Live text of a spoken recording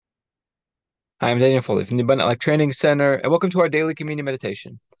Hi, I'm Daniel Foley from the Abundant Life Training Center, and welcome to our daily communion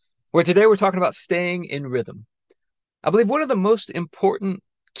meditation, where today we're talking about staying in rhythm. I believe one of the most important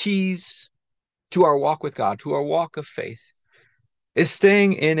keys to our walk with God, to our walk of faith, is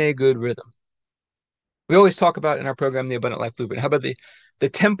staying in a good rhythm. We always talk about in our program, the Abundant Life Blueprint. How about the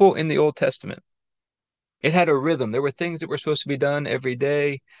temple in the Old Testament? It had a rhythm. There were things that were supposed to be done every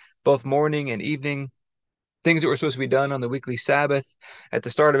day, both morning and evening, things that were supposed to be done on the weekly Sabbath, at the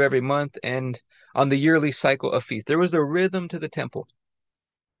start of every month, and on the yearly cycle of feasts. There was a rhythm to the temple.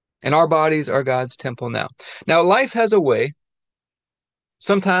 And our bodies are God's temple now. Now, life has a way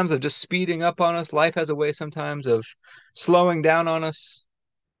sometimes of just speeding up on us. Life has a way sometimes of slowing down on us,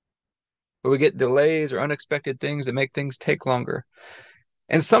 where we get delays or unexpected things that make things take longer.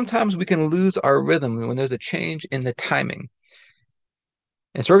 And sometimes we can lose our rhythm when there's a change in the timing.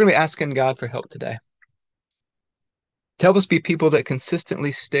 And so we're going to be asking God for help today to help us be people that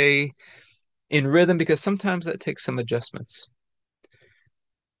consistently stay in rhythm, because sometimes that takes some adjustments.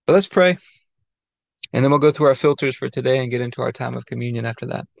 But let's pray, and then we'll go through our filters for today and get into our time of communion after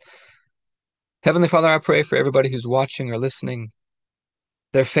that. Heavenly Father, I pray for everybody who's watching or listening,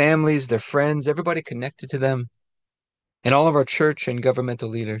 their families, their friends, everybody connected to them, and all of our church and governmental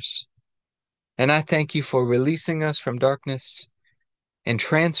leaders. And I thank you for releasing us from darkness and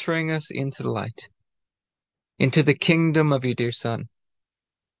transferring us into the light, into the kingdom of your dear Son.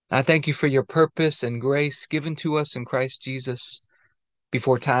 I thank you for your purpose and grace given to us in Christ Jesus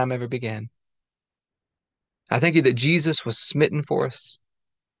before time ever began. I thank you that Jesus was smitten for us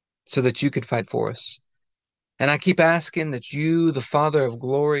so that you could fight for us. And I keep asking that you, the Father of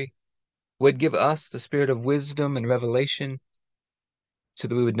glory, would give us the spirit of wisdom and revelation so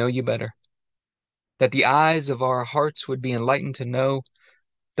that we would know you better, that the eyes of our hearts would be enlightened to know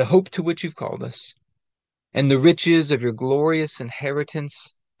the hope to which you've called us, and the riches of your glorious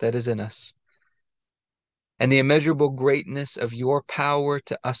inheritance that is in us, and the immeasurable greatness of your power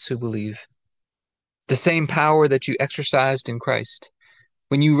to us who believe, the same power that you exercised in Christ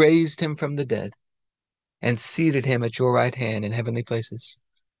when you raised him from the dead and seated him at your right hand in heavenly places,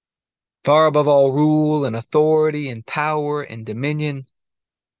 far above all rule and authority and power and dominion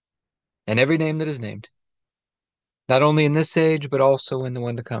and every name that is named, not only in this age, but also in the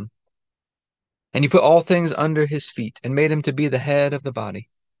one to come. And you put all things under his feet and made him to be the head of the body,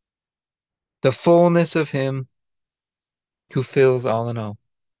 the fullness of him who fills all in all.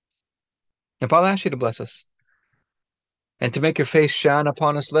 And Father, I ask you to bless us and to make your face shine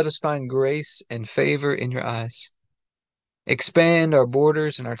upon us. Let us find grace and favor in your eyes. Expand our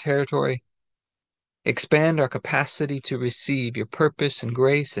borders and our territory. Expand our capacity to receive your purpose and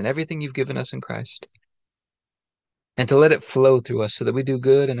grace and everything you've given us in Christ, and to let it flow through us so that we do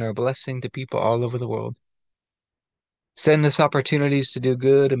good and are a blessing to people all over the world. Send us opportunities to do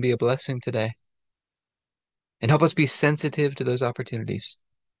good and be a blessing today, and help us be sensitive to those opportunities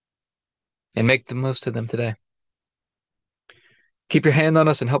and make the most of them today. Keep your hand on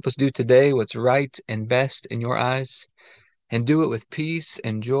us and help us do today what's right and best in your eyes, and do it with peace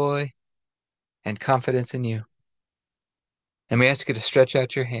and joy and confidence in you. And we ask you to stretch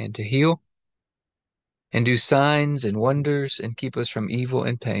out your hand to heal and do signs and wonders and keep us from evil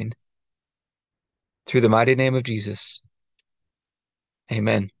and pain. Through the mighty name of Jesus.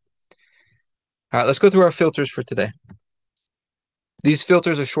 Amen. All right, let's go through our filters for today. These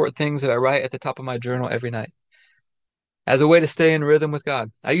filters are short things that I write at the top of my journal every night as a way to stay in rhythm with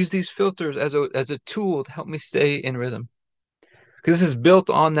God. I use these filters as a tool to help me stay in rhythm, because this is built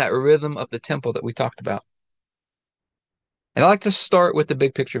on that rhythm of the temple that we talked about. And I like to start with the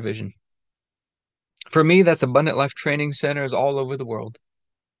big picture vision. For me, that's Abundant Life Training Centers all over the world,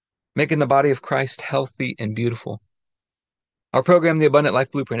 making the body of Christ healthy and beautiful. Our program, the Abundant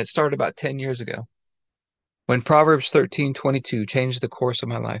Life Blueprint, it started about 10 years ago when Proverbs 13:22 changed the course of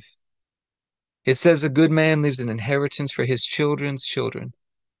my life. It says a good man leaves an inheritance for his children's children.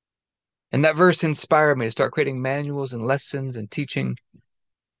 And that verse inspired me to start creating manuals and lessons and teaching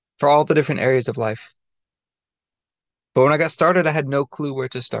for all the different areas of life. But when I got started, I had no clue where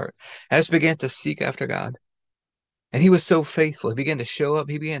to start. I just began to seek after God. And he was so faithful. He began to show up.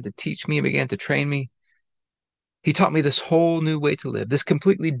 He began to teach me. He began to train me. He taught me this whole new way to live, this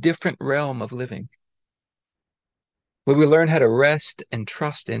completely different realm of living, where we learn how to rest and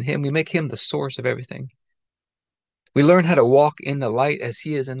trust in him. We make him the source of everything. We learn how to walk in the light as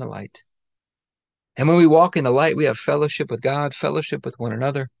he is in the light. And when we walk in the light, we have fellowship with God, fellowship with one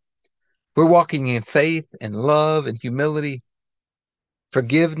another. We're walking in faith and love and humility,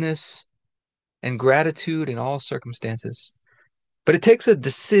 forgiveness and gratitude in all circumstances. But it takes a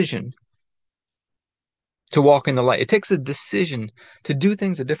decision to walk in the light. It takes a decision to do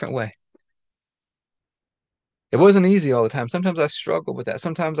things a different way. It wasn't easy all the time. Sometimes I struggled with that.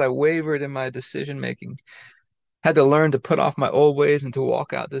 Sometimes I wavered in my decision making. Had to learn to put off my old ways and to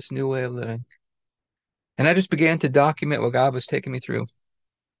walk out this new way of living. And I just began to document what God was taking me through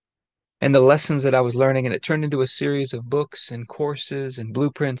and the lessons that I was learning. And it turned into a series of books and courses and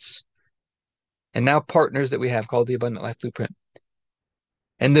blueprints and now partners that we have called the Abundant Life Blueprint.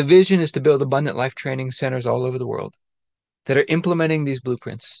 And the vision is to build abundant life training centers all over the world that are implementing these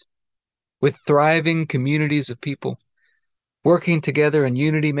blueprints with thriving communities of people working together in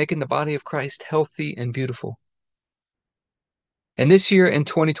unity, making the body of Christ healthy and beautiful. And this year in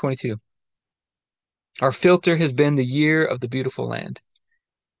 2022, our filter has been the year of the beautiful land.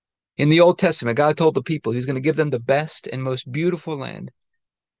 In the Old Testament, God told the people He's going to give them the best and most beautiful land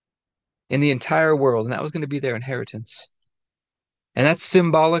in the entire world, and that was going to be their inheritance. And that's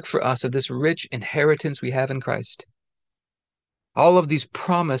symbolic for us of this rich inheritance we have in Christ. All of these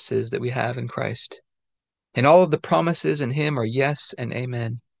promises that we have in Christ. And all of the promises in Him are yes and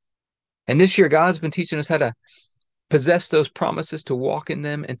amen. And this year, God's been teaching us how to possess those promises, to walk in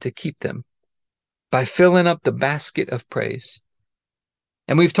them, and to keep them by filling up the basket of praise.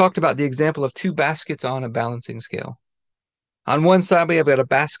 And we've talked about the example of two baskets on a balancing scale. On one side, we have got a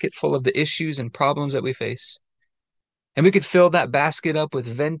basket full of the issues and problems that we face. And we could fill that basket up with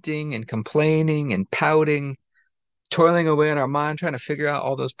venting and complaining and pouting, toiling away in our mind, trying to figure out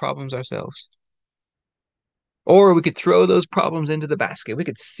all those problems ourselves. Or we could throw those problems into the basket. We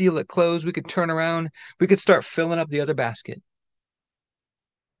could seal it closed. We could turn around. We could start filling up the other basket,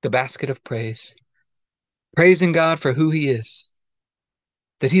 the basket of praise, praising God for who He is,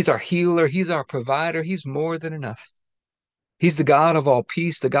 that He's our healer, He's our provider, He's more than enough. He's the God of all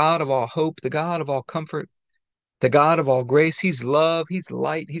peace, the God of all hope, the God of all comfort, the God of all grace. He's love, He's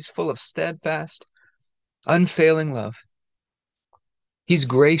light, He's full of steadfast, unfailing love. He's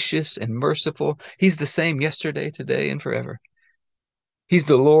gracious and merciful. He's the same yesterday, today, and forever. He's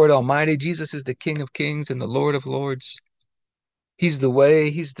the Lord Almighty. Jesus is the King of Kings and the Lord of Lords. He's the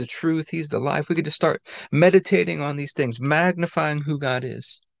way, He's the truth, He's the life. We could just start meditating on these things, magnifying who God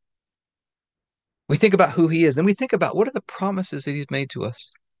is. We think about who He is, then we think about what are the promises that He's made to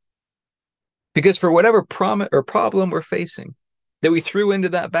us. Because for whatever promise or problem we're facing that we threw into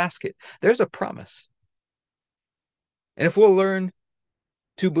that basket, there's a promise. And if we'll learn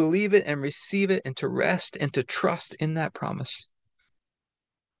to believe it and receive it and to rest and to trust in that promise,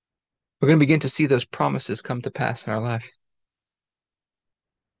 we're going to begin to see those promises come to pass in our life.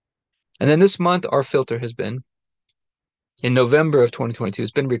 And then this month, our filter has been, in November of 2022,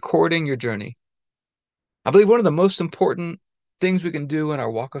 has been recording your journey. I believe one of the most important things we can do in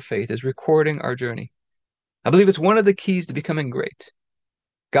our walk of faith is recording our journey. I believe it's one of the keys to becoming great.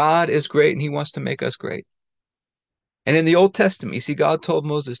 God is great and He wants to make us great. And in the Old Testament, you see, God told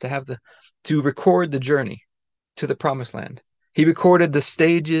Moses to record the journey to the promised land. He recorded the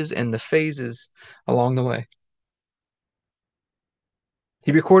stages and the phases along the way.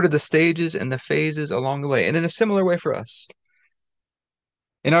 He recorded the stages and the phases along the way. And in a similar way for us,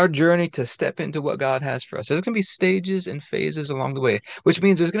 in our journey to step into what God has for us, there's going to be stages and phases along the way, which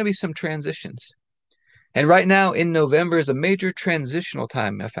means there's going to be some transitions. And right now in November is a major transitional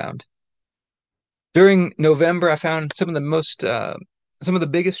time, I found. During November, I found some of the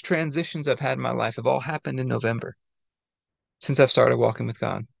biggest transitions I've had in my life have all happened in November since I've started walking with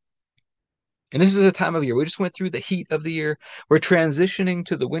God. And this is a time of year. We just went through the heat of the year. We're transitioning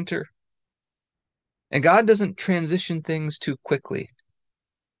to the winter. And God doesn't transition things too quickly.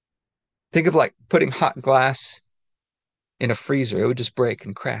 Think of like putting hot glass in a freezer. It would just break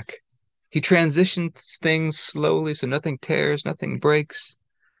and crack. He transitions things slowly so nothing tears, nothing breaks.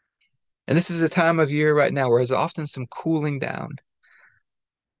 And this is a time of year right now where there's often some cooling down.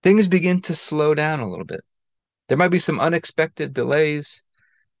 Things begin to slow down a little bit. There might be some unexpected delays.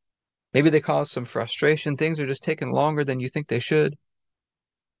 Maybe they cause some frustration. Things are just taking longer than you think they should.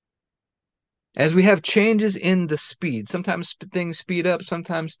 As we have changes in the speed, sometimes things speed up,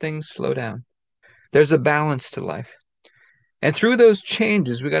 sometimes things slow down. There's a balance to life. And through those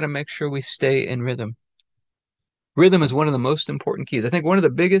changes, we got to make sure we stay in rhythm. Rhythm is one of the most important keys. I think one of the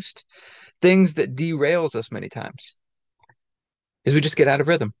biggest things that derails us many times is we just get out of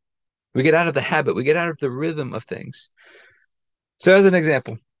rhythm. We get out of the habit. We get out of the rhythm of things. So as an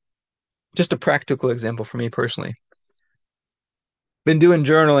example, just a practical example for me personally, been doing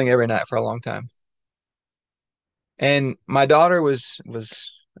journaling every night for a long time. And my daughter was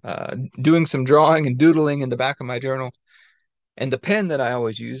doing some drawing and doodling in the back of my journal. And the pen that I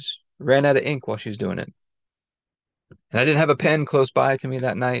always use ran out of ink while she was doing it. And I didn't have a pen close by to me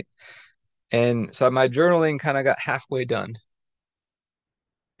that night. And so my journaling kind of got halfway done.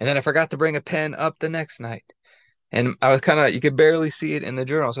 And then I forgot to bring a pen up the next night. And I was kind of, you could barely see it in the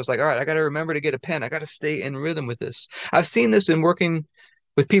journal. So it's like, all right, I got to remember to get a pen. I got to stay in rhythm with this. I've seen this in working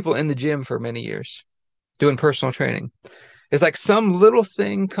with people in the gym for many years, doing personal training. It's like some little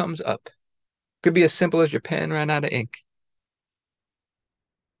thing comes up. Could be as simple as your pen ran out of ink.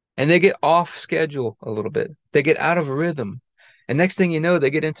 And they get off schedule a little bit. They get out of rhythm. And next thing you know, they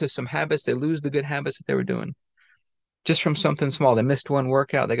get into some habits. They lose the good habits that they were doing just from something small. They missed one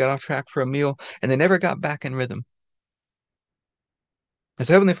workout. They got off track for a meal and they never got back in rhythm. And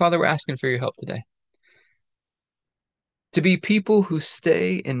so, Heavenly Father, we're asking for your help today to be people who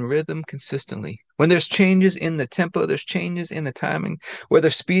stay in rhythm consistently. When there's changes in the tempo, there's changes in the timing, whether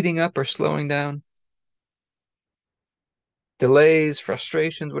speeding up or slowing down, delays,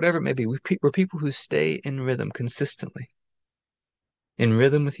 frustrations, whatever it may be, we're people who stay in rhythm consistently, in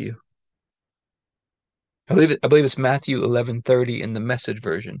rhythm with you. I believe it's Matthew 11:30 in the Message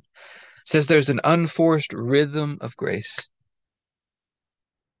version. It says there's an unforced rhythm of grace.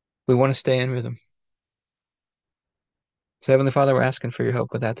 We want to stay in rhythm. So, Heavenly Father, we're asking for your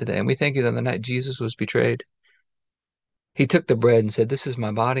help with that today. And we thank you that the night Jesus was betrayed, he took the bread and said, "This is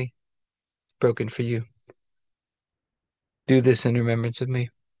my body broken for you. Do this in remembrance of me."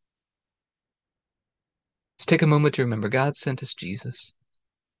 Let's take a moment to remember God sent us Jesus.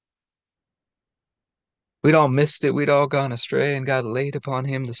 We'd all missed it. We'd all gone astray, and God laid upon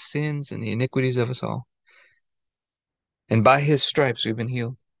him the sins and the iniquities of us all. And by his stripes we've been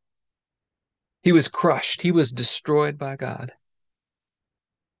healed. He was crushed. He was destroyed by God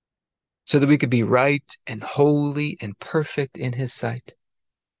so that we could be right and holy and perfect in his sight,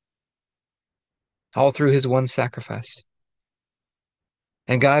 all through his one sacrifice.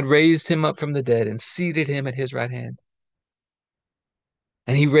 And God raised him up from the dead and seated him at his right hand.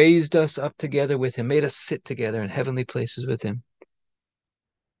 And he raised us up together with him, made us sit together in heavenly places with him.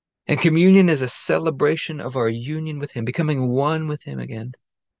 And communion is a celebration of our union with him, becoming one with him again.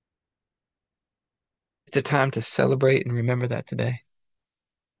 It's a time to celebrate and remember that today.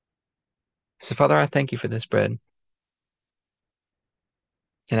 So, Father, I thank you for this bread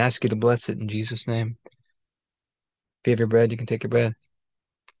and ask you to bless it in Jesus' name. If you have your bread, you can take your bread.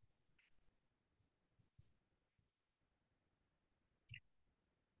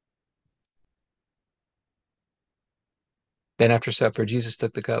 Then after supper, Jesus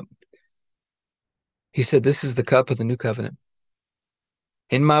took the cup. He said, "This is the cup of the new covenant,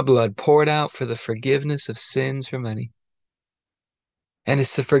 in my blood, poured out for the forgiveness of sins for many. And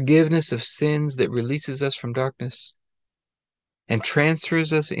it's the forgiveness of sins that releases us from darkness and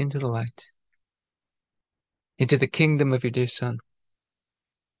transfers us into the light, into the kingdom of your dear Son.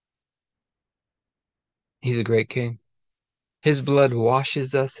 He's a great King. His blood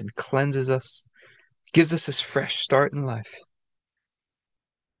washes us and cleanses us, gives us this fresh start in life.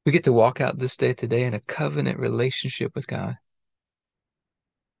 We get to walk out this day today in a covenant relationship with God.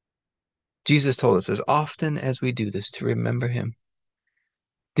 Jesus told us as often as we do this to remember him.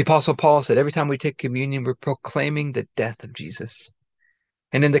 The Apostle Paul said every time we take communion, we're proclaiming the death of Jesus.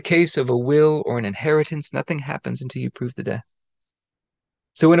 And in the case of a will or an inheritance, nothing happens until you prove the death.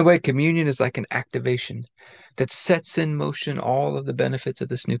 So in a way, communion is like an activation that sets in motion all of the benefits of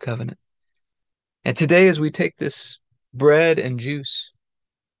this new covenant. And today, as we take this bread and juice,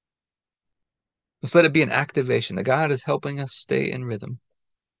 let's let it be an activation that God is helping us stay in rhythm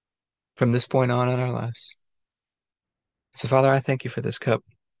from this point on in our lives. So, Father, I thank you for this cup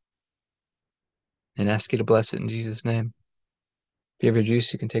and ask you to bless it in Jesus' name. If you have your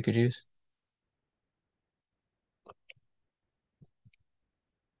juice, you can take your juice.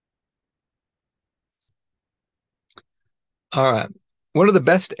 All right. One of the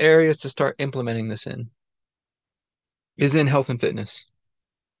best areas to start implementing this in is in health and fitness.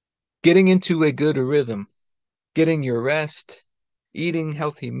 Getting into a good rhythm, getting your rest, eating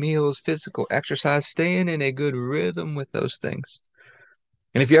healthy meals, physical exercise, staying in a good rhythm with those things.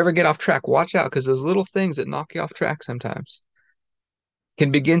 And if you ever get off track, watch out because those little things that knock you off track sometimes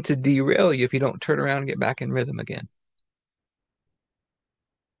can begin to derail you if you don't turn around and get back in rhythm again.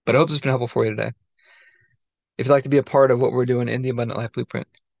 But I hope this has been helpful for you today. If you'd like to be a part of what we're doing in the Abundant Life Blueprint,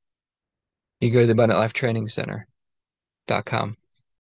 you go to the AbundantLifeTrainingCenter.com.